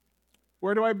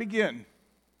Where do I begin?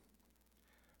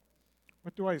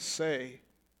 What do I say?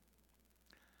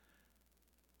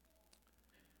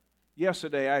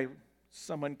 Yesterday,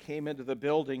 someone came into the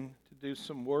building to do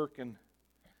some work and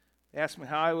asked me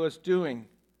how I was doing.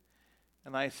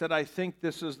 And I said, I think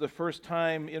this is the first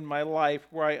time in my life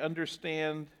where I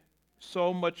understand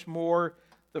so much more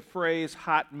the phrase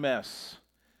hot mess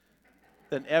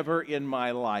than ever in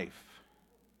my life.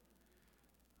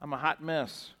 I'm a hot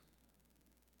mess.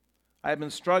 I've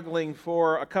been struggling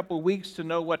for a couple weeks to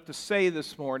know what to say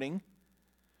this morning,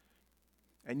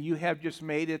 and you have just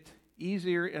made it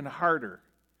easier and harder.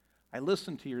 I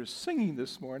listened to your singing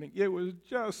this morning. It was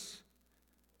just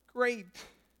great.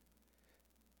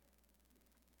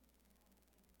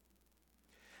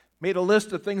 Made a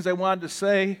list of things I wanted to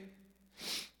say.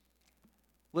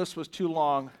 List was too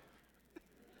long.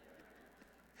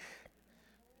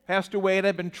 Pastor Wade,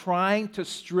 I've been trying to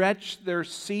stretch their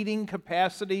seating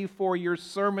capacity for your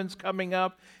sermons coming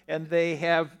up, and they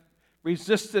have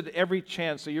resisted every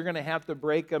chance, so you're going to have to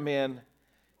break them in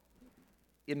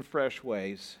fresh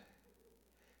ways.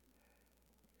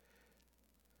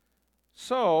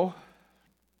 So,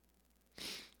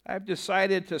 I've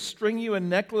decided to string you a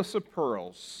necklace of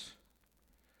pearls,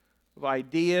 of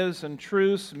ideas and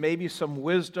truths, maybe some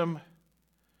wisdom.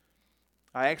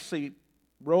 I actually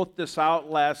wrote this out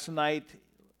last night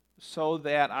so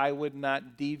that I would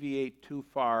not deviate too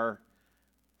far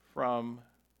from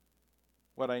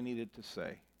what I needed to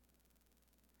say.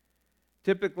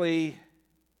 Typically,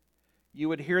 you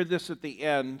would hear this at the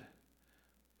end,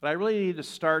 but I really need to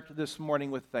start this morning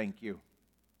with thank you.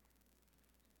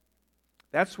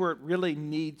 That's where it really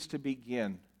needs to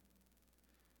begin.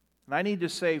 And I need to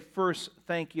say first,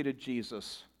 thank you to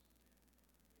Jesus.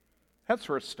 That's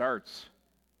where it starts.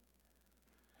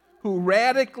 Who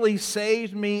radically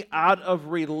saved me out of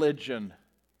religion.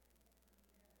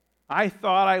 I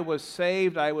thought I was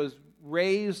saved. I was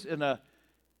raised in a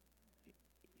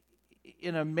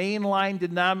mainline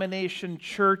denomination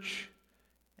church,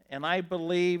 and I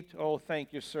believed, oh,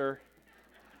 thank you, sir.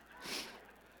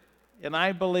 And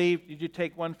I believed, did you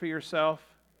take one for yourself?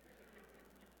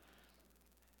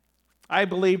 I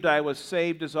believed I was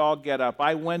saved as all get up.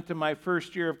 I went to my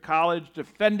first year of college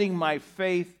defending my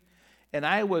faith, and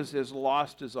I was as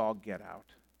lost as all get out.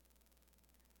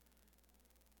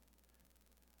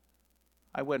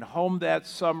 I went home that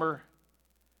summer,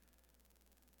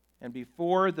 and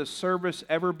before the service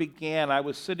ever began, I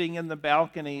was sitting in the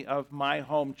balcony of my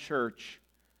home church,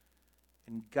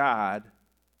 and God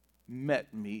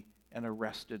met me and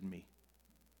arrested me.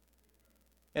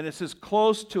 And it's as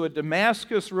close to a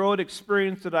Damascus Road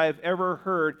experience that I've ever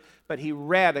heard, but He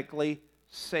radically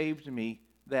saved me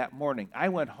that morning. I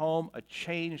went home a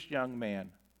changed young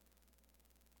man.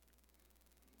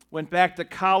 Went back to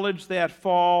college that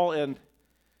fall, and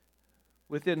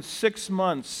within 6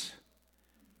 months,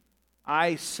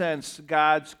 I sensed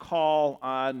God's call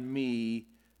on me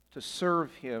to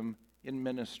serve Him in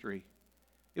ministry.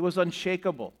 It was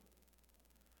unshakable.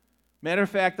 Matter of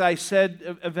fact, I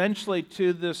said eventually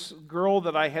to this girl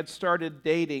that I had started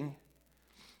dating,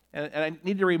 and I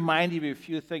need to remind you of a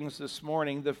few things this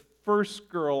morning. The first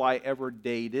girl I ever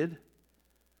dated,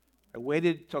 I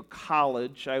waited till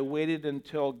college. I waited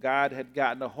until God had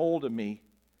gotten a hold of me.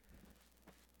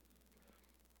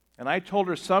 And I told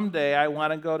her someday I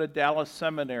want to go to Dallas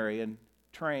Seminary and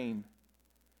train.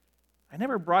 I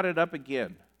never brought it up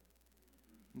again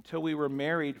until we were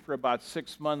married for about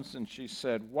 6 months, and she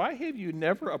said, "Why have you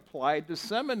never applied to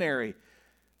seminary?"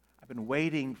 I've been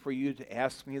waiting for you to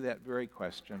ask me that very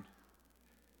question.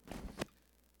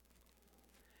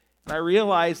 And I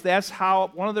realized that's how,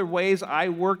 one of the ways I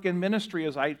work in ministry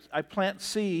is I plant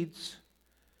seeds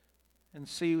and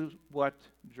see what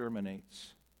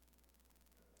germinates.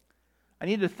 I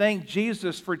need to thank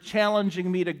Jesus for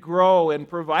challenging me to grow and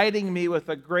providing me with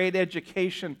a great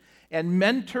education and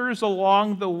mentors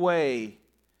along the way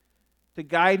to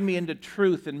guide me into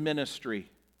truth and ministry.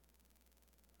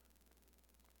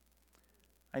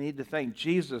 I need to thank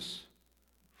Jesus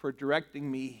for directing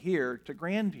me here to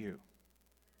Grandview.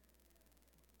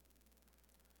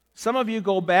 Some of you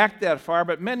go back that far,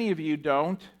 but many of you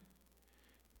don't.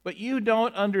 But you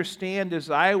don't understand, as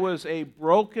I was a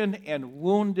broken and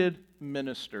wounded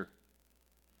minister.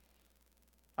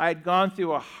 I had gone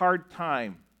through a hard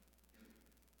time.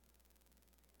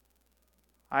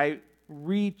 I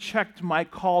rechecked my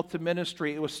call to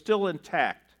ministry. It was still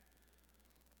intact.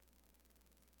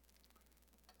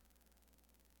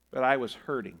 But I was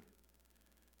hurting.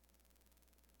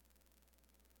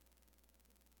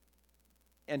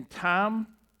 And Tom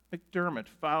McDermott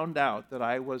found out that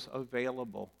I was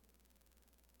available.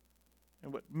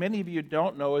 And what many of you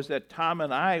don't know is that Tom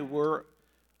and I were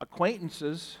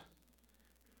acquaintances.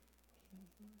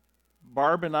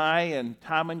 Barb and I and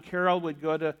Tom and Carol would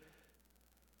go to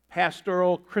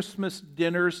pastoral Christmas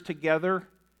dinners together.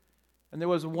 And there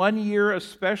was one year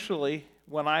especially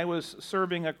when I was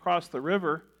serving across the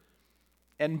river,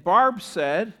 and Barb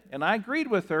said, and I agreed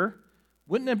with her,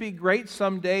 wouldn't it be great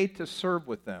someday to serve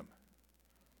with them?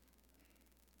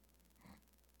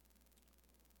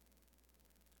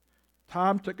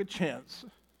 Tom took a chance.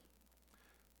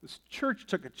 This church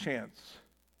took a chance.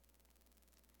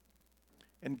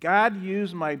 And God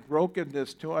used my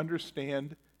brokenness to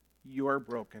understand your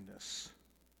brokenness.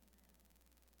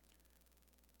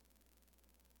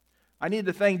 I need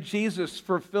to thank Jesus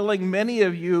for filling many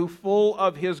of you full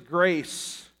of His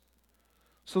grace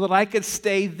so that I could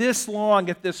stay this long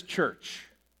at this church.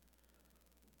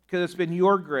 Because it's been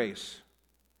your grace.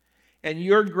 And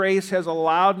your grace has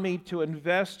allowed me to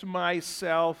invest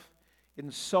myself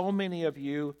in so many of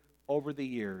you over the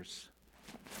years.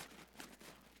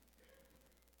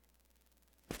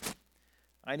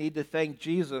 I need to thank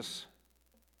Jesus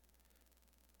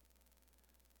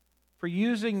for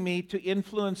using me to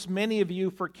influence many of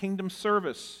you for kingdom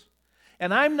service.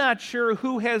 And I'm not sure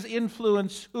who has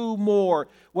influenced who more,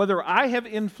 whether I have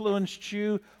influenced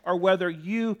you or whether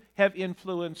you have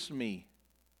influenced me.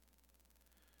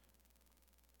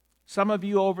 Some of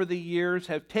you over the years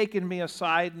have taken me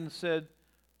aside and said,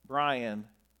 Brian,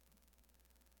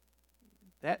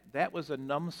 that was a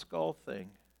numbskull thing.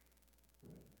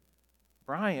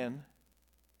 Brian,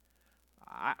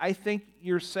 I think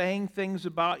you're saying things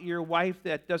about your wife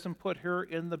that doesn't put her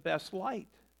in the best light.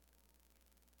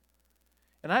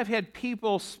 And I've had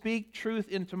people speak truth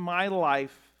into my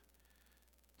life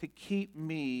to keep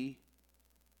me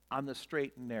on the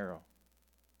straight and narrow.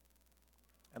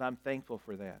 And I'm thankful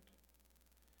for that.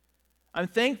 I'm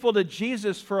thankful to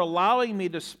Jesus for allowing me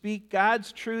to speak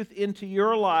God's truth into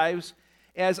your lives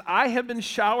as I have been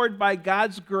showered by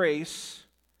God's grace,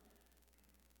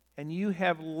 and you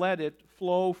have let it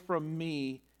flow from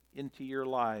me into your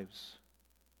lives.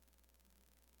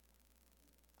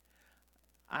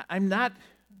 I'm not,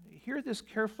 hear this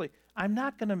carefully, I'm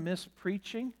not going to miss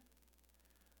preaching.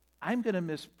 I'm going to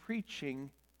miss preaching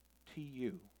to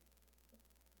you.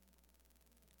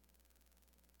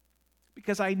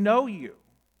 Because I know you.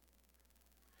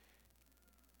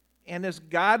 And as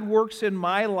God works in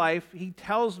my life, He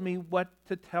tells me what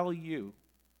to tell you.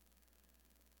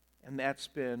 And that's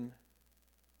been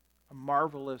a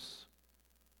marvelous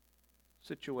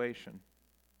situation.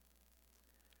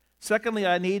 Secondly,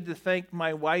 I need to thank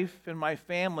my wife and my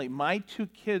family. My 2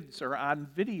 kids are on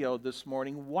video this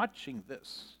morning watching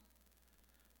this.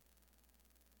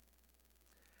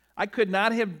 I could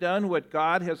not have done what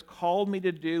God has called me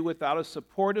to do without a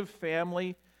supportive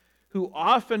family who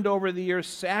often over the years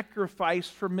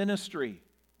sacrificed for ministry.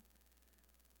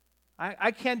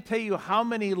 I can't tell you how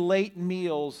many late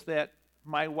meals that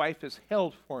my wife has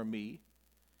held for me.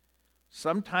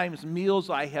 Sometimes meals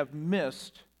I have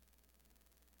missed.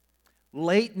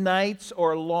 Late nights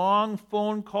or long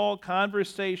phone call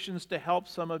conversations to help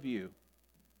some of you.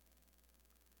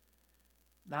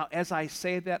 Now, as I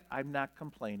say that, I'm not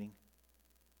complaining.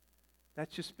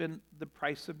 That's just been the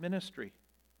price of ministry.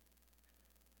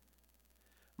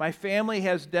 My family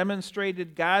has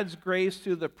demonstrated God's grace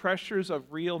through the pressures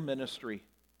of real ministry.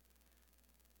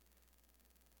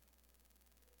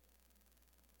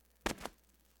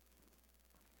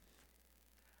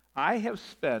 I have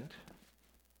spent,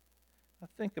 now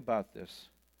think about this,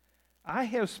 I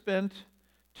have spent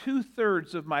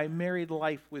 2/3 of my married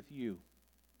life with you.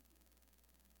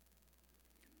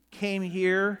 Came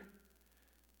here,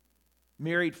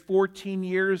 married 14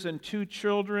 years and 2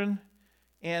 children,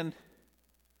 and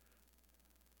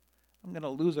I'm going to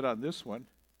lose it on this one.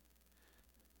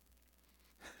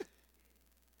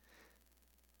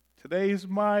 Today's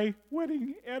my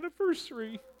wedding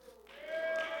anniversary.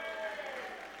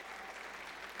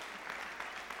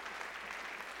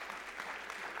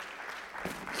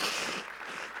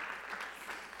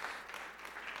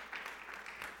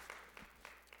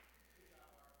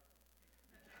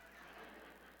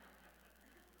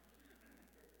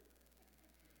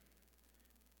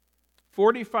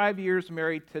 "45 years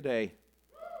married today.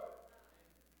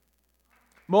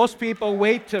 Most people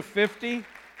wait to 50.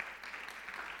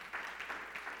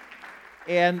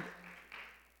 And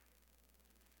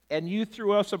you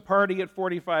threw us a party at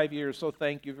 45 years, so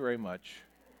thank you very much.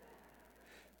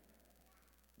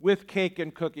 With cake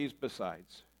and cookies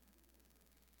besides.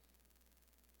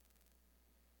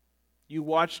 You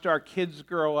watched our kids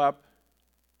grow up.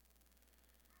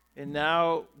 And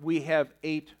now we have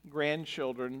 8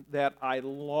 grandchildren that I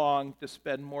long to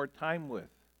spend more time with.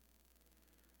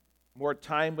 More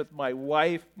time with my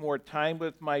wife, more time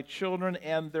with my children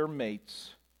and their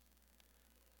mates.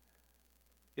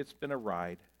 It's been a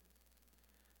ride.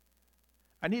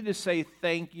 I need to say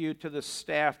thank you to the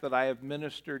staff that I have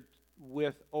ministered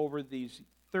with over these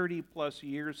 30 plus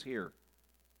years here.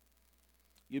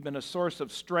 You've been a source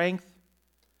of strength,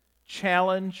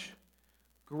 challenge,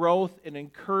 growth, and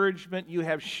encouragement. You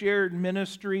have shared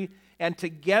ministry, and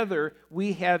together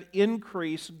we have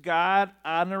increased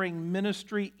God-honoring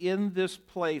ministry in this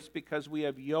place because we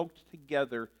have yoked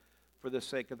together for the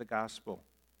sake of the gospel.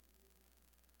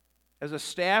 As a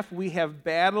staff, we have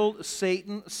battled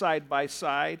Satan side by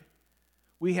side.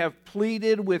 We have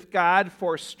pleaded with God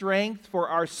for strength for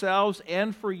ourselves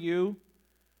and for you.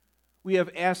 We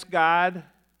have asked God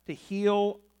to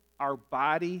heal our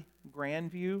body,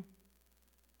 Grandview.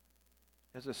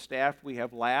 As a staff, we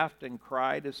have laughed and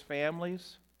cried as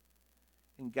families.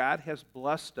 And God has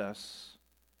blessed us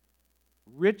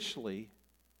richly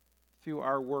through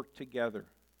our work together.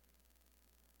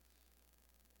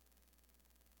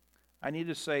 I need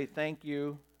to say thank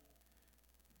you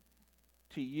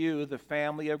to you, the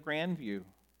family of Grandview.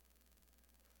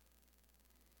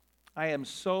 I am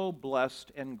so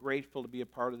blessed and grateful to be a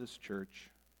part of this church.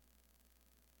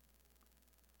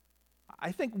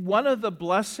 I think one of the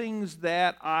blessings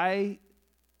that I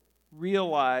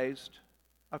realized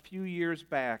a few years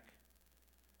back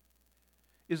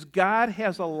is God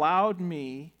has allowed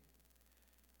me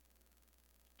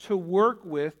to work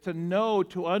with, to know,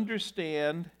 to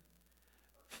understand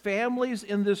families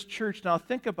in this church. Now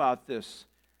think about this,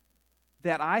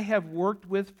 that I have worked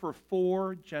with for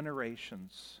 4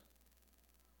 generations.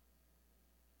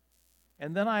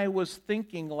 And then I was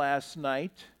thinking last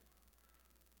night,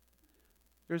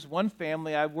 there's one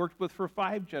family I've worked with for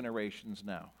 5 generations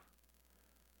now.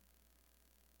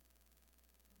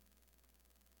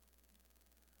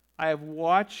 I have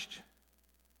watched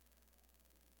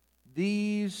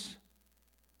these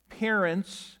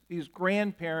parents, these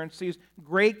grandparents, these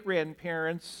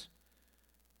great-grandparents,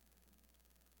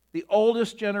 the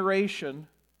oldest generation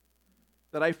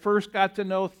that I first got to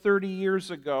know 30 years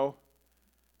ago,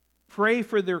 pray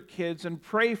for their kids and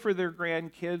pray for their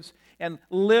grandkids and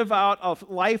live out a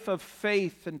life of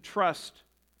faith and trust.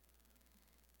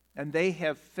 And they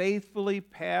have faithfully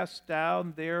passed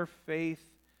down their faith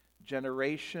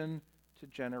generation to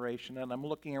generation. And I'm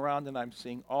looking around and I'm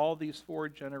seeing all these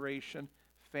 4-generation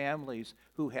families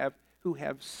who have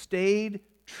stayed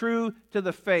true to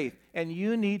the faith. And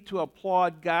you need to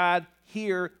applaud God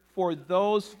here for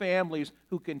those families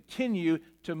who continue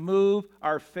to move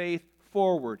our faith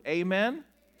forward. Amen?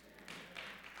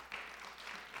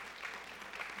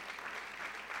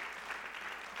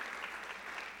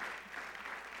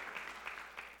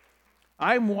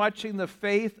 I'm watching the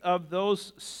faith of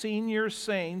those senior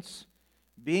saints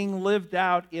being lived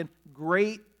out in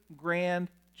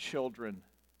great-grandchildren.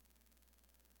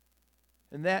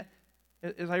 And that,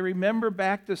 as I remember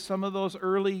back to some of those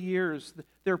early years,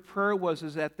 their prayer was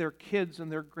that their kids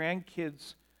and their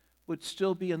grandkids would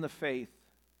still be in the faith.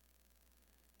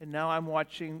 And now I'm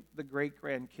watching the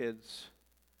great-grandkids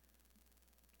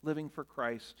living for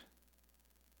Christ.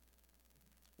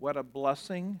 What a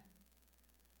blessing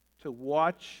to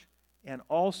watch and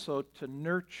also to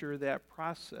nurture that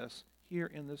process here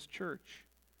in this church.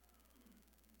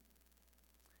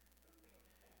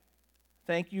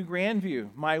 Thank you, Grandview.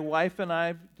 My wife and I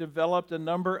have developed a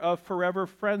number of forever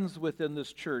friends within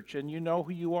this church, and you know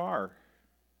who you are.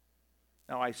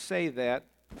 Now, I say that.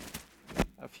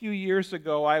 A few years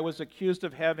ago, I was accused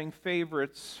of having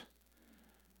favorites.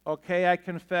 Okay, I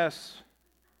confess,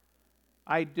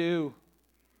 I do.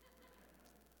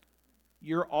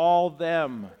 You're all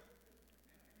them.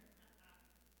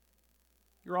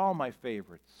 You're all my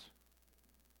favorites.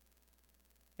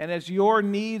 And as your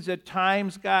needs at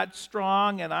times got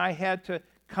strong and I had to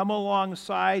come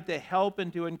alongside to help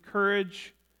and to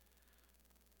encourage,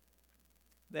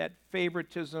 that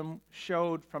favoritism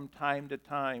showed from time to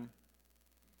time.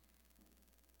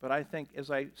 But I think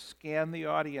as I scan the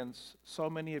audience, so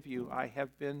many of you, I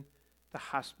have been to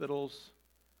hospitals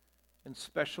and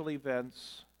special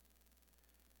events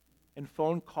and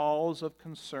phone calls of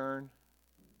concern.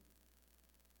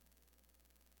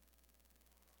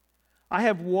 I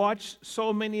have watched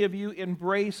so many of you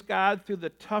embrace God through the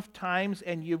tough times,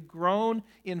 and you've grown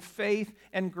in faith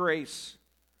and grace.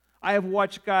 I have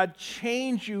watched God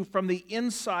change you from the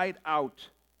inside out.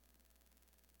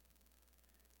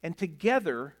 And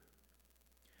together,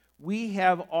 we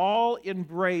have all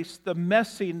embraced the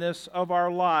messiness of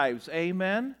our lives.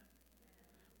 Amen?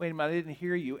 Wait a minute, I didn't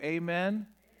hear you. Amen?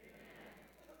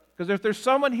 Because if there's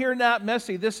someone here not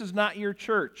messy, this is not your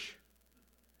church.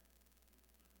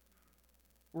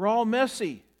 We're all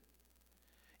messy,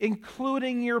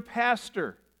 including your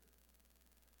pastor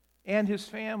and his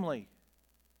family.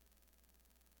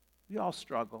 We all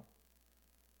struggle.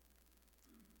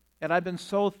 And I've been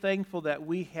so thankful that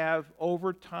we have,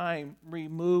 over time,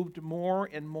 removed more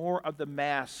and more of the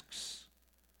masks.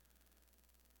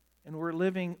 And we're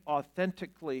living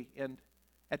authentically and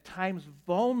at times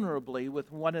vulnerably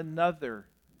with one another.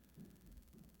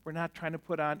 We're not trying to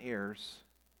put on airs.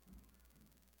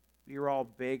 We are all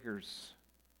beggars.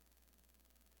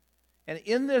 And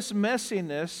in this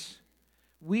messiness,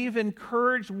 we've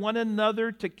encouraged one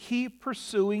another to keep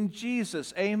pursuing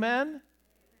Jesus. Amen?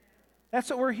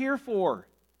 That's what we're here for.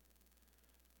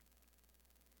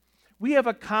 We have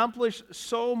accomplished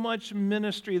so much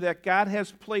ministry that God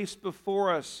has placed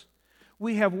before us.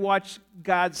 We have watched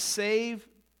God save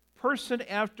person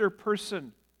after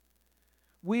person.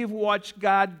 We've watched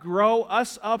God grow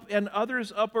us up and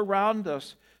others up around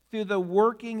us through the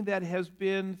working that has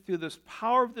been through this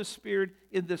power of the Spirit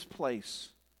in this place.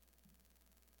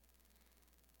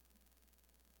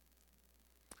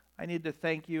 I need to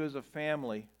thank you as a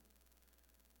family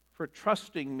for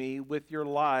trusting me with your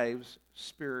lives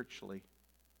spiritually.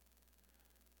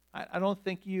 I don't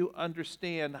think you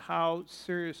understand how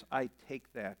serious I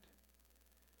take that.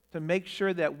 To make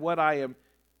sure that what I am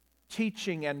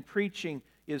teaching and preaching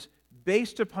is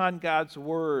based upon God's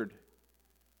Word,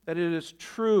 that it is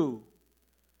true,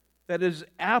 that it is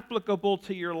applicable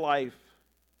to your life.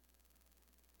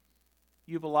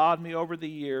 You've allowed me over the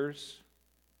years,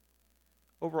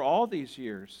 over all these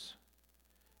years,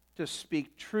 to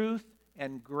speak truth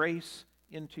and grace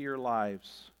into your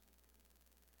lives.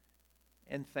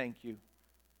 And thank you.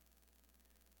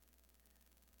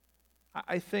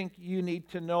 I think you need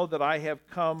to know that I have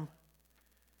come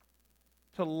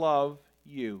to love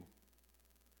you.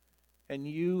 And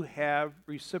you have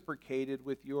reciprocated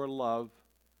with your love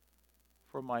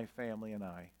for my family and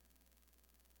I.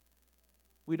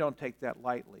 We don't take that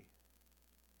lightly.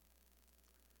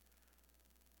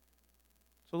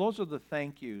 So those are the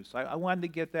thank yous. I wanted to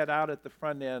get that out at the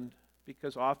front end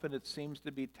because often it seems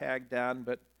to be tagged on,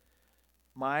 but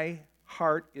my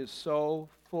heart is so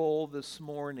full this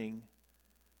morning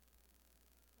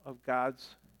of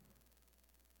God's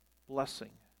blessing.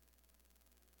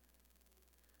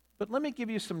 But let me give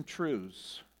you some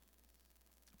truths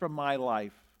from my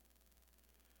life.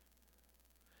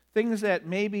 Things that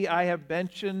maybe I have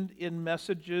mentioned in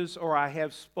messages or I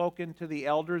have spoken to the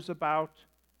elders about.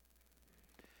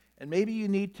 And maybe you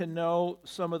need to know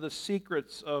some of the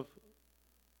secrets of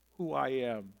who I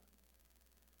am.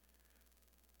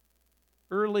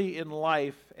 Early in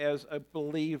life as a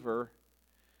believer,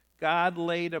 God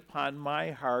laid upon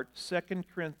my heart 2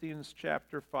 Corinthians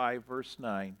chapter 5, verse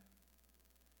 9.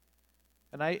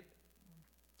 And I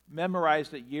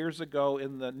memorized it years ago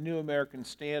in the New American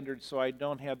Standard, so I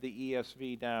don't have the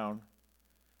ESV down.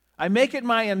 I make it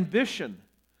my ambition,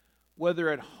 whether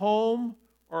at home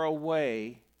or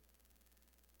away,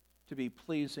 to be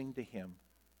pleasing to Him.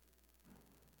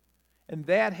 And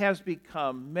that has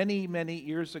become, many, many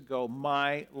years ago,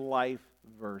 my life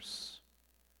verse.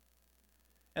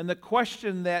 And the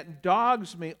question that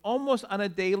dogs me almost on a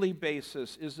daily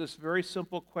basis is this very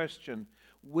simple question: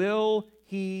 will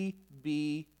He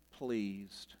be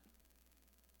pleased?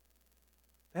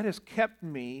 That has kept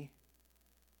me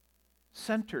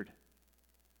centered.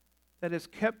 That has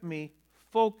kept me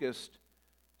focused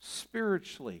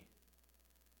spiritually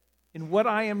in what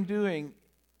I am doing.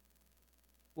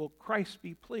 Will Christ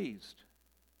be pleased?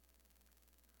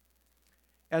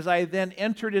 As I then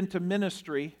entered into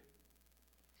ministry,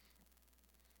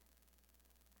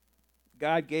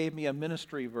 God gave me a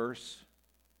ministry verse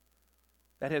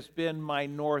that has been my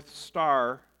North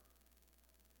Star.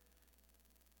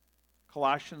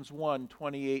 Colossians 1,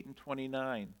 28 and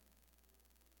 29.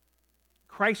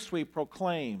 Christ we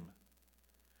proclaim,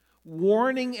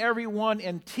 warning everyone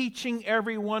and teaching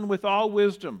everyone with all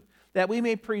wisdom, that we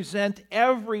may present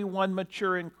everyone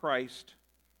mature in Christ.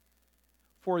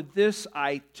 For this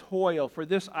I toil, for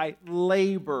this I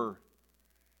labor,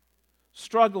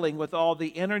 struggling with all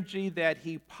the energy that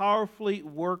He powerfully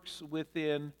works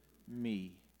within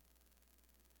me.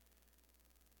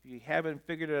 If you haven't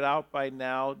figured it out by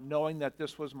now, knowing that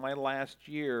this was my last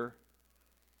year,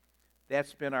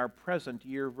 that's been our present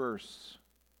year verse.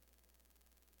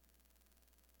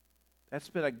 That's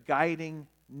been a guiding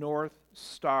North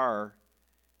Star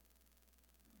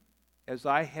as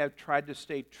I have tried to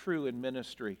stay true in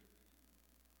ministry.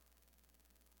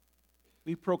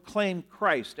 We proclaim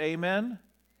Christ, amen?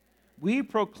 We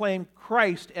proclaim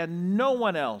Christ and no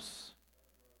one else.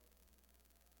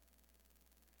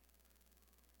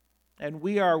 And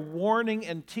we are warning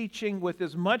and teaching with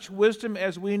as much wisdom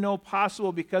as we know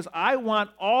possible, because I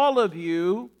want all of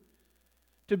you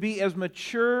to be as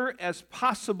mature as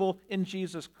possible in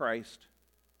Jesus Christ.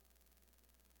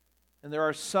 And there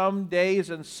are some days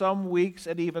and some weeks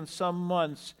and even some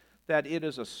months that it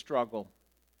is a struggle.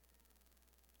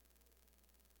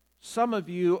 Some of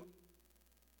you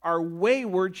are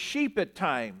wayward sheep at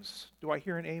times. Do I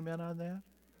hear an amen on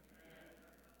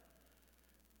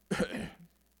that?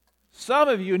 Some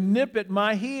of you nip at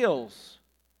my heels.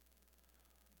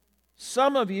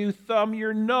 Some of you thumb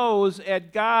your nose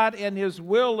at God and His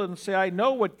will and say, I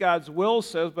know what God's will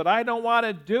says, but I don't want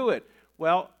to do it.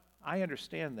 Well, I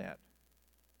understand that,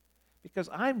 because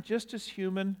I'm just as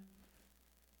human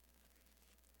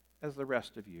as the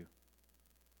rest of you.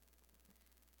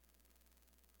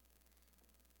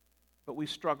 But we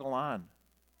struggle on.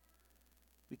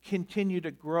 We continue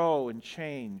to grow and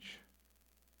change.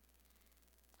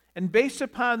 And based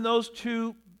upon those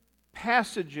two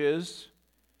passages,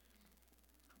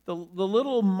 the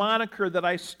little moniker that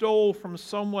I stole from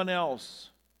someone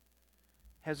else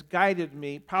has guided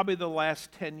me probably the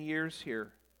last 10 years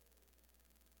here.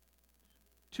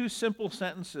 Two simple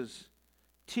sentences: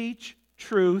 teach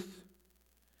truth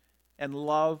and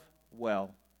love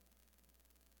well.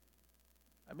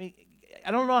 I mean,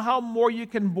 I don't know how more you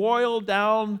can boil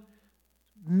down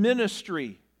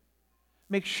ministry.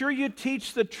 Make sure you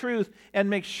teach the truth, and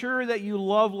make sure that you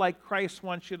love like Christ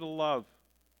wants you to love.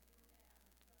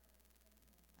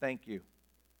 Thank you.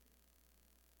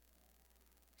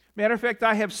 Matter of fact,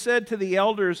 I have said to the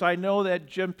elders, I know that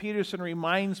Jim Peterson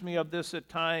reminds me of this at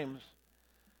times.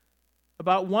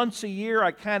 About once a year,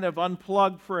 I kind of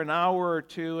unplug for an hour or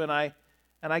two, and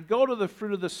I go to the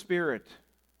fruit of the Spirit.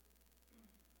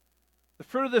 The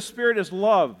fruit of the Spirit is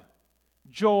love,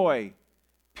 joy,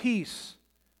 peace,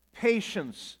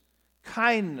 patience,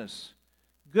 kindness,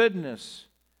 goodness,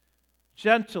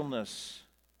 gentleness,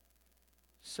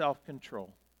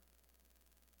 self-control.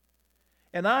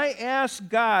 And I ask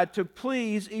God to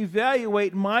please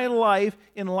evaluate my life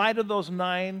in light of those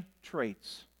 9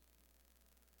 traits.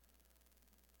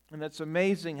 And it's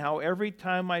amazing how every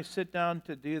time I sit down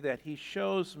to do that, He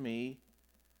shows me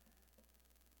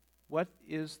what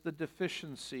is the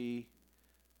deficiency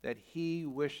that He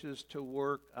wishes to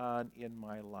work on in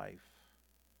my life.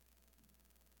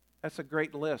 That's a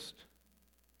great list.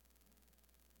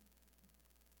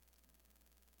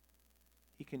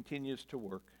 He continues to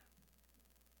work.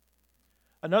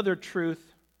 Another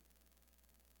truth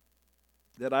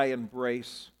that I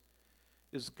embrace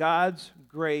is God's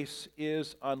grace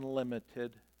is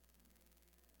unlimited.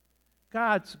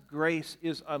 God's grace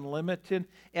is unlimited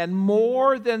and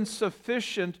more than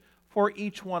sufficient for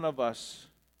each one of us.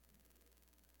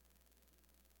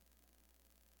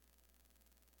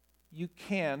 You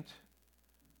can't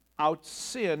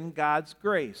out-sin God's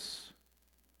grace.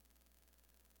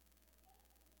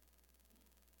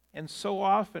 And so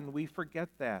often we forget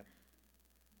that.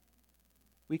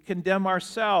 We condemn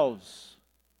ourselves.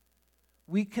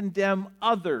 We condemn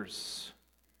others.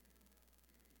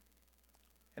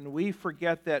 And we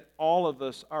forget that all of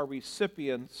us are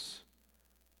recipients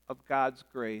of God's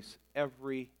grace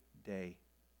every day.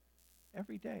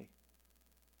 Every day.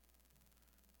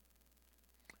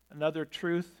 Another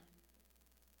truth: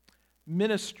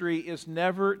 ministry is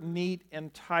never neat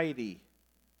and tidy.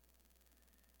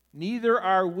 Neither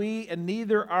are we, and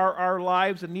neither are our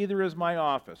lives, and neither is my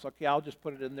office. Okay, I'll just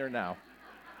put it in there now.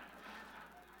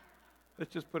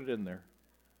 Let's just put it in there.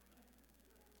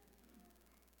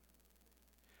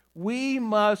 We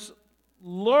must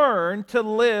learn to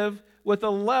live with a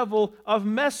level of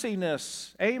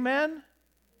messiness. Amen?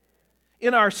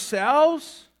 In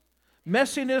ourselves,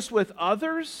 messiness with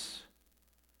others.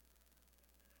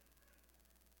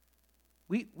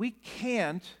 We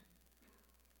can't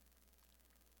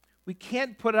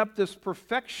put up this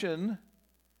perfection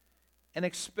and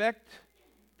expect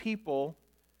people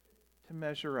to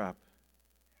measure up.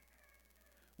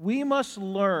 We must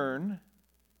learn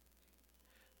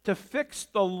to fix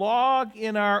the log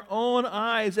in our own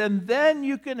eyes, and then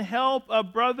you can help a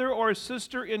brother or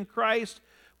sister in Christ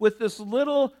with this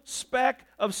little speck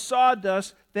of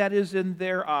sawdust that is in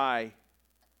their eye.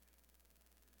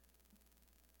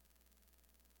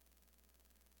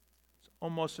 It's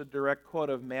almost a direct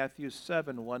quote of Matthew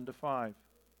 7, 1-5.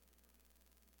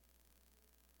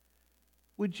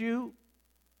 Would you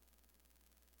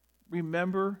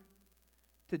remember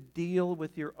to deal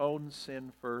with your own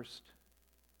sin first?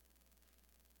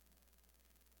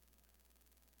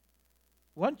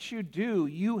 once you do,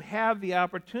 you have the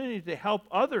opportunity to help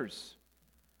others.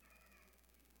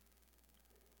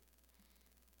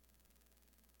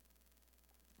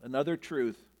 Another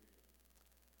truth.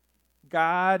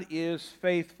 God is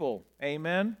faithful.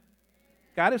 Amen?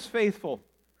 God is faithful.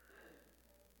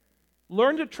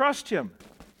 Learn to trust Him.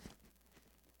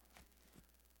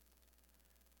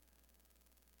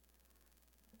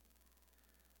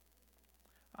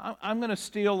 I'm going to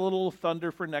steal a little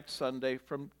thunder for next Sunday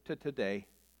to today.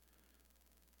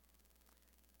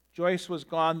 Joyce was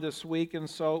gone this week, and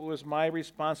so it was my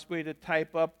responsibility to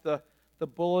type up the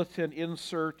bulletin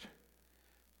insert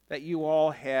that you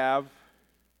all have.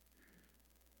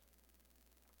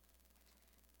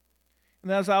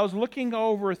 And as I was looking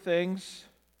over things,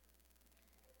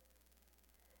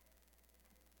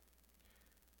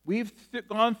 we've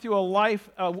gone through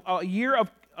a year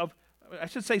of, I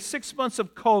should say 6 months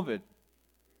of COVID.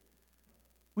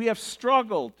 We have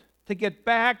struggled to get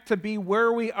back to be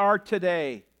where we are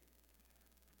today.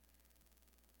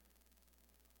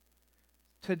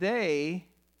 Today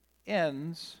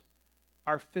ends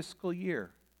our fiscal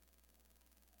year.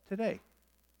 Today.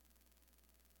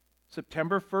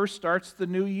 September 1st starts the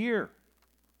new year.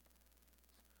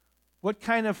 What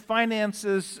kind of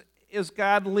finances is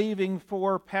God leaving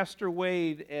for Pastor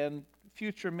Wade and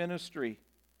future ministry?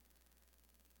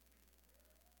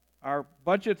 Our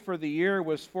budget for the year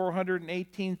was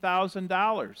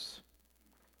 $418,000.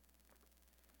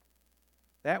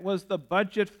 That was the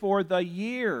budget for the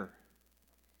year.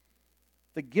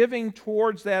 The giving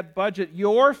towards that budget,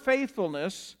 your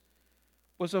faithfulness,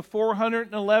 was a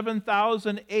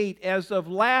 $411,008 as of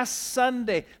last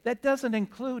Sunday. That doesn't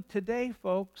include today,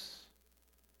 folks.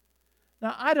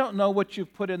 Now, I don't know what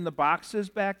you've put in the boxes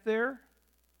back there,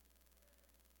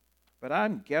 but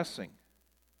I'm guessing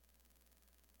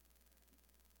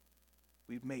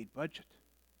we've made budget.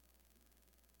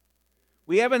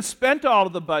 We haven't spent all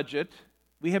of the budget.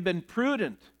 We have been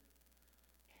prudent.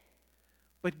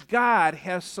 But God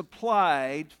has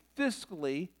supplied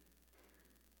fiscally,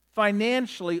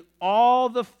 financially, all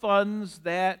the funds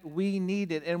that we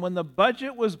needed. And when the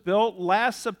budget was built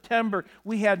last September,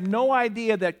 we had no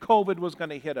idea that COVID was going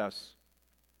to hit us.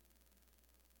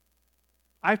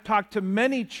 I've talked to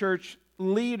many church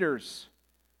leaders.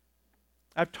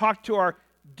 I've talked to our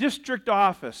district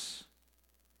office.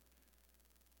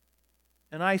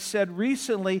 And I said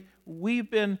recently, we've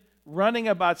been running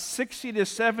about 60 to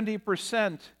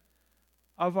 70%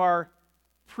 of our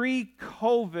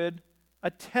pre-COVID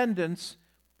attendance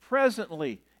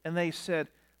presently. And they said,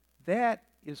 that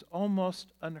is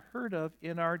almost unheard of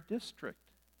in our district.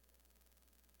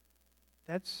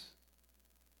 That's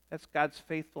God's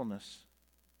faithfulness.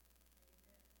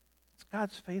 It's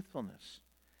God's faithfulness.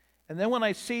 And then when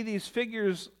I see these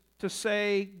figures to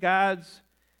say God's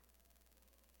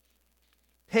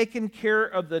taken care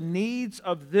of the needs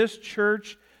of this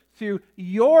church through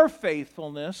your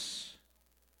faithfulness,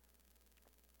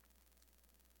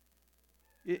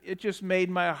 it just made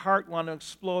my heart want to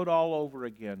explode all over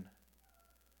again.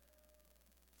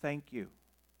 Thank you.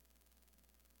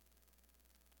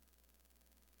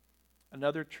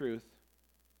 Another truth.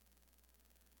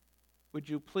 Would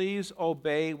you please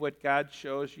obey what God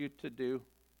shows you to do?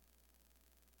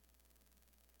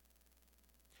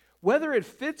 Whether it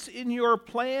fits in your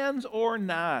plans or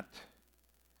not,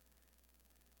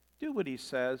 do what He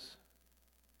says.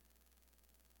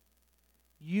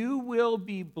 You will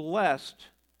be blessed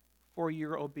for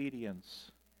your obedience.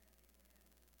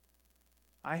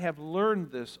 I have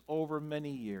learned this over many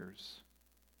years.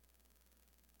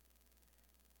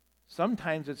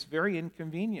 Sometimes it's very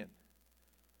inconvenient.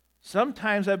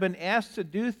 Sometimes I've been asked to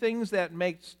do things that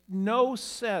make no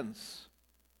sense.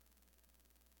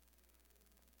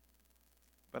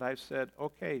 But I've said,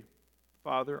 okay,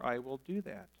 Father, I will do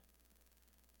that.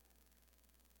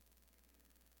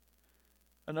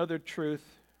 Another truth.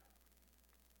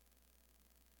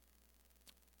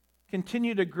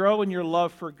 Continue to grow in your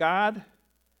love for God,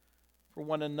 for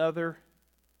one another,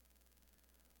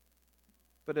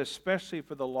 but especially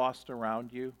for the lost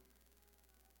around you.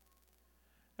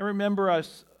 I remember a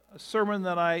sermon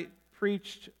that I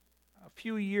preached a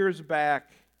few years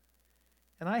back,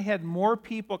 and I had more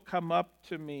people come up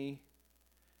to me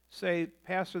say,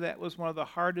 Pastor, that was one of the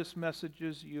hardest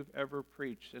messages you've ever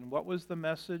preached. And what was the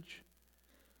message?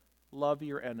 Love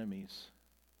your enemies.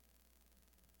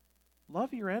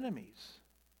 Love your enemies.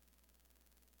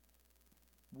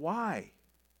 Why?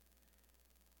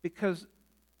 Because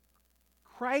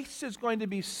Christ is going to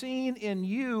be seen in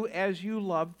you as you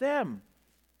love them.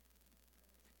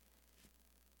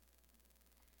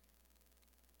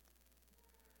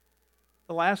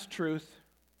 The last truth,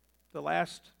 the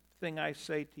last thing I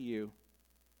say to you,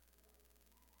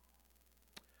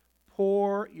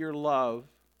 pour your love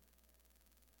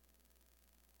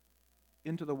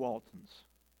into the Waltons.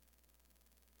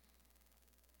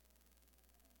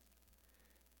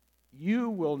 You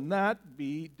will not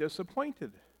be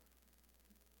disappointed.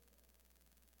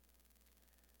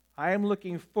 I am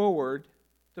looking forward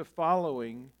to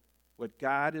following what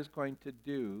God is going to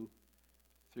do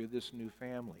through this new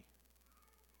family.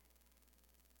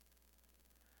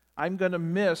 I'm going to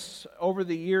miss, over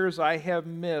the years I have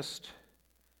missed,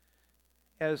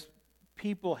 as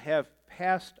people have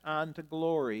passed on to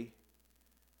glory,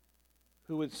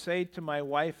 who would say to my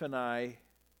wife and I,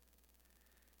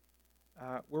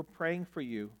 we're praying for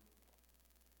you.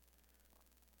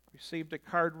 Received a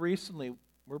card recently.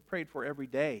 We're prayed for every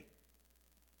day.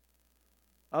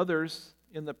 Others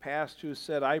in the past who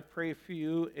said, I pray for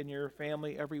you and your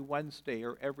family every Wednesday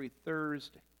or every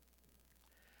Thursday.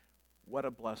 What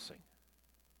a blessing.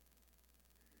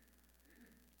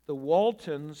 The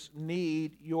Waltons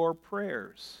need your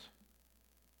prayers.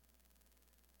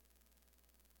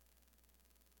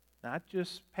 Not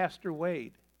just Pastor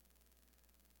Wade,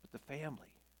 but the family.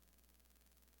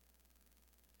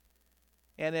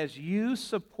 And as you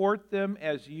support them,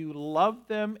 as you love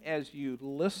them, as you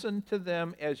listen to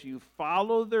them, as you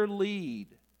follow their lead,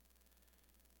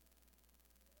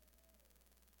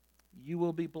 you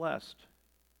will be blessed.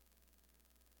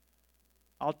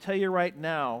 I'll tell you right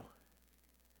now,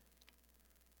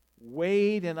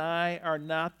 Wade and I are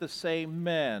not the same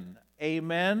men.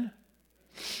 Amen?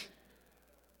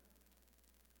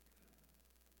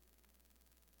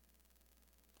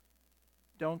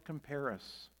 Don't compare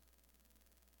us.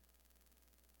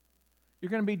 You're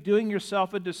going to be doing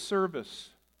yourself a disservice.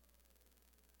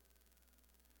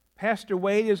 Pastor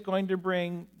Wade is going to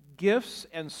bring gifts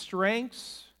and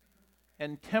strengths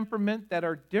and temperament that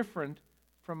are different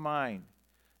from mine.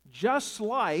 Just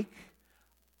like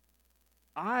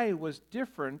I was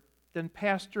different than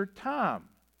Pastor Tom.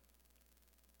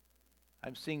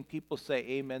 I'm seeing people say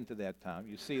amen to that, Tom.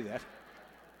 You see that?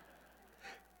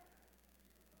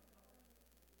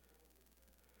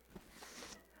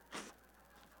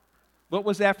 What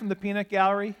was that from the peanut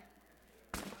gallery?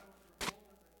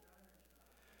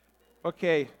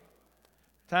 Okay.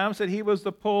 Tom said he was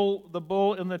the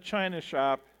bull in the china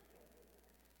shop.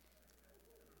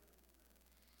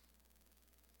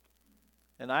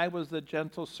 And I was the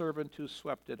gentle servant who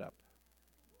swept it up.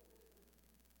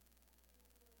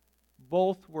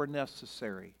 Both were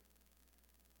necessary.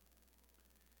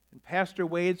 And Pastor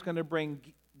Wade's going to bring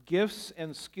gifts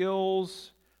and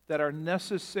skills that are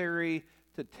necessary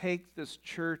to take this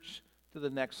church to the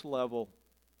next level.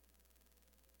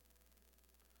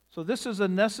 So this is a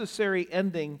necessary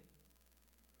ending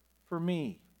for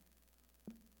me.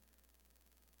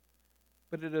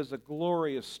 But it is a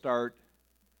glorious start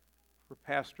for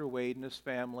Pastor Wade and his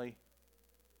family.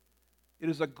 It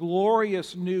is a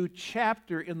glorious new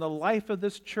chapter in the life of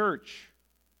this church.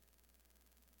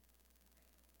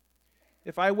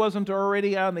 If I wasn't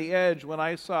already on the edge when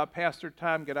I saw Pastor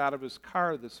Tom get out of his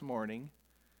car this morning,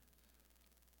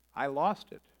 I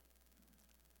lost it.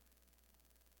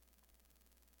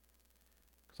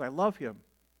 Because I love him.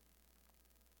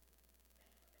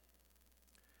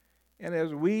 And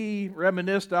as we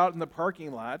reminisced out in the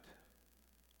parking lot,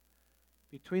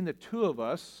 between the two of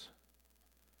us,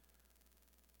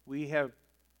 we have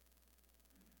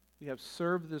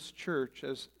served this church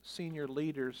as senior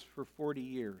leaders for 40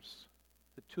 years,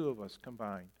 the two of us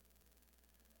combined.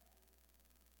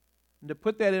 And to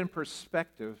put that in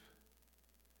perspective,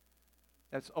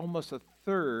 that's almost a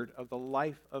third of the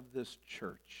life of this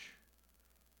church.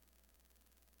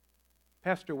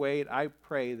 Pastor Wade, I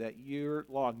pray that your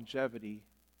longevity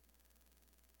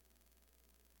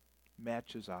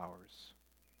matches ours.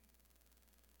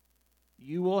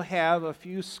 You will have a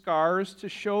few scars to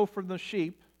show from the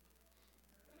sheep,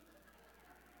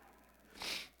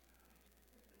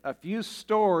 a few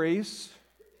stories,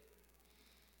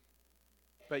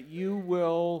 but you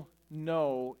will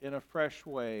know in a fresh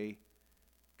way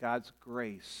God's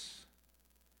grace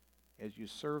as you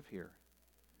serve here.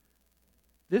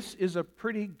 This is a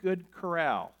pretty good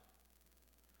corral.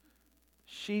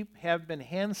 Sheep have been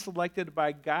hand-selected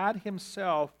by God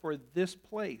Himself for this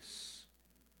place.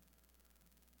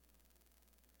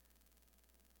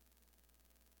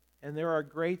 And there are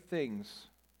great things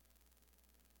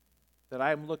that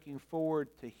I'm looking forward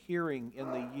to hearing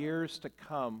in the years to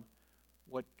come,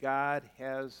 what God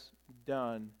has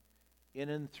done in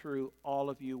and through all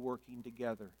of you working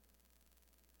together.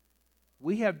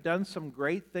 We have done some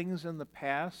great things in the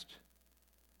past,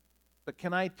 but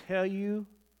can I tell you,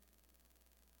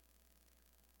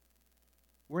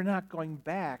 we're not going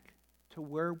back to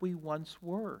where we once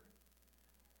were.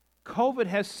 COVID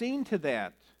has seen to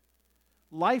that.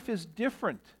 Life is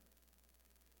different.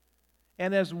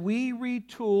 And as we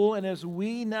retool and as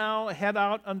we now head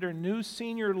out under new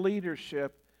senior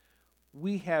leadership,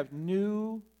 we have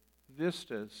new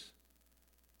vistas,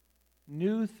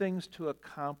 new things to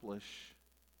accomplish.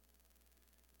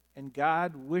 And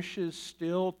God wishes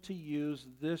still to use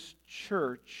this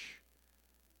church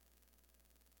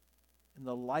in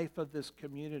the life of this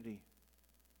community.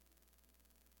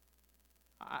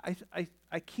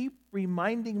 I keep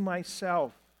reminding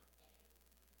myself,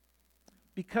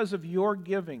 because of your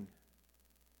giving,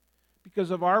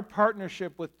 because of our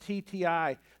partnership with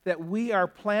TTI, that we are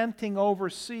planting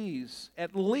overseas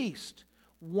at least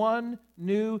one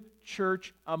new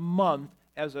church a month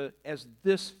as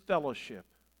this fellowship.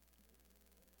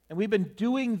 And we've been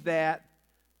doing that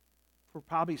for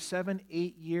probably 7,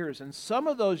 8 years. And some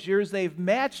of those years they've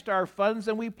matched our funds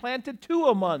and we planted 2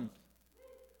 a month.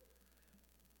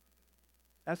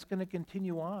 That's going to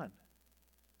continue on.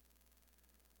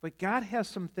 But God has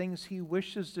some things He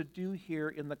wishes to do here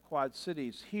in the Quad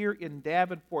Cities, here in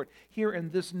Davenport, here in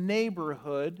this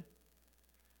neighborhood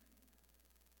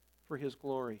for His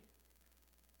glory.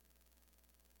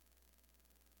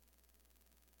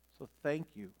 So thank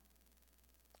you.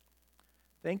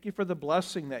 Thank you for the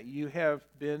blessing that you have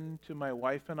been to my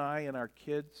wife and I and our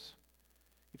kids.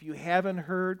 If you haven't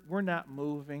heard, we're not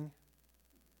moving.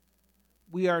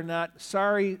 We are not,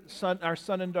 sorry, our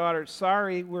son and daughter,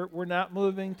 sorry, we're not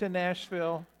moving to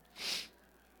Nashville.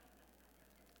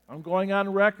 I'm going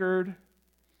on record.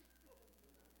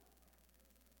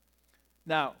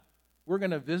 Now, we're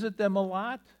going to visit them a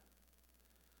lot.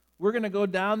 We're going to go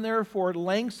down there for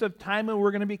lengths of time, and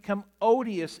we're going to become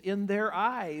odious in their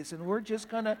eyes. And we're just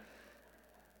going to,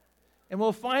 and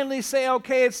we'll finally say,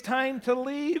 okay, it's time to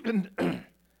leave. And, and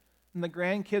the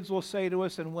grandkids will say to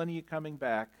us, and when are you coming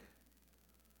back?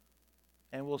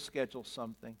 And we'll schedule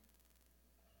something.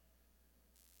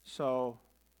 So,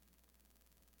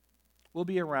 we'll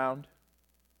be around.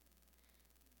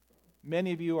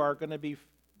 Many of you are going to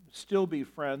still be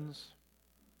friends.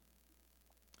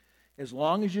 As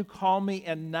long as you call me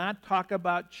and not talk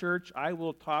about church, I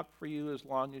will talk for you as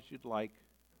long as you'd like.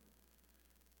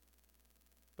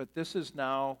 But this is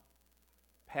now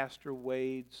Pastor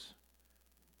Wade's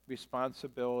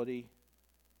responsibility,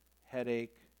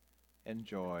 headache, and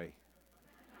joy.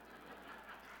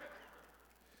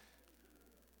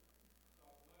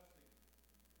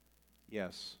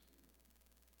 Yes.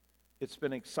 It's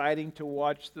been exciting to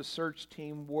watch the search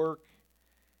team work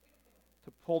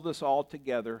to pull this all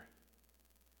together.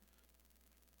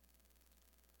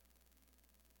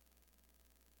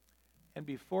 And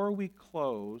before we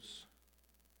close,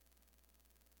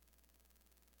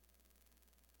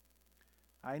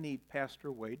 I need Pastor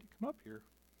Wade to come up here.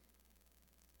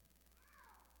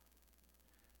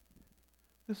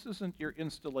 This isn't your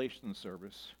installation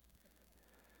service.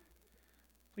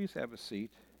 Please have a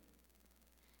seat.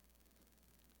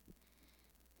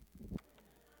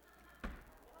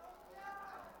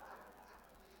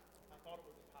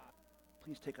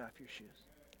 Please take off your shoes.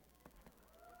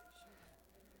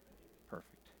 Perfect.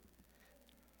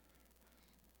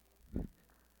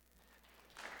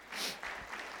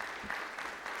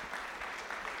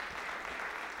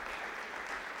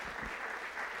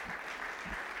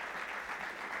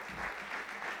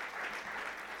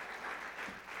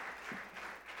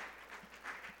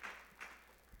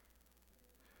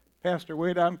 Pastor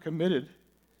Wade, I'm committed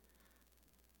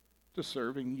to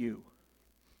serving you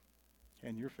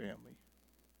and your family.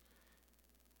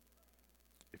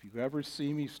 If you ever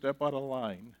see me step out of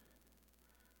line,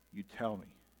 you tell me.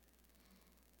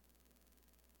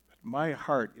 But my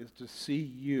heart is to see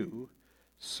you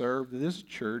serve this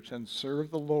church and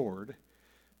serve the Lord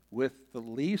with the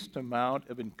least amount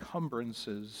of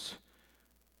encumbrances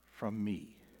from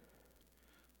me.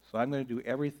 So I'm going to do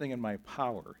everything in my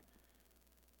power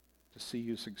to see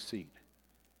you succeed.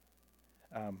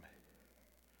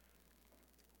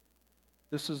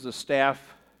 This is the staff,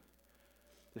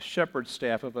 the shepherd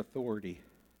staff of authority,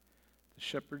 the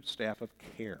shepherd staff of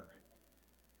care.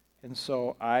 And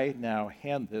so I now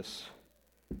hand this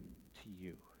to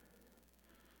you.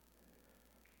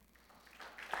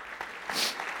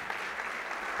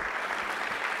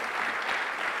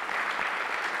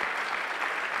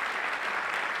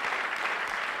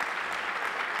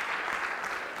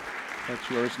 That's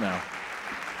yours now.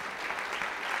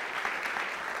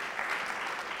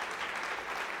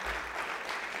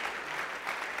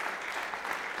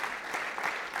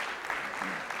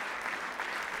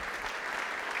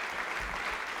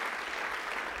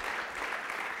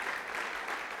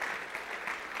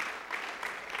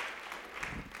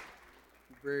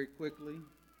 very quickly,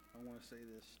 I want to say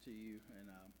this to you, and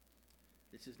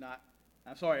this is not,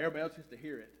 I'm sorry, everybody else gets to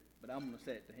hear it, but I'm going to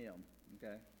say it to him,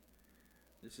 okay?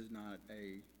 This is not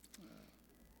a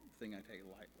thing I take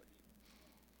lightly.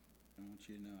 I want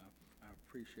you to know I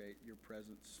appreciate your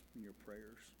presence and your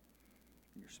prayers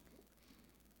and your support.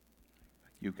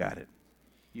 You got it.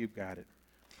 You got it.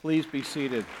 Please be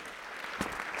seated.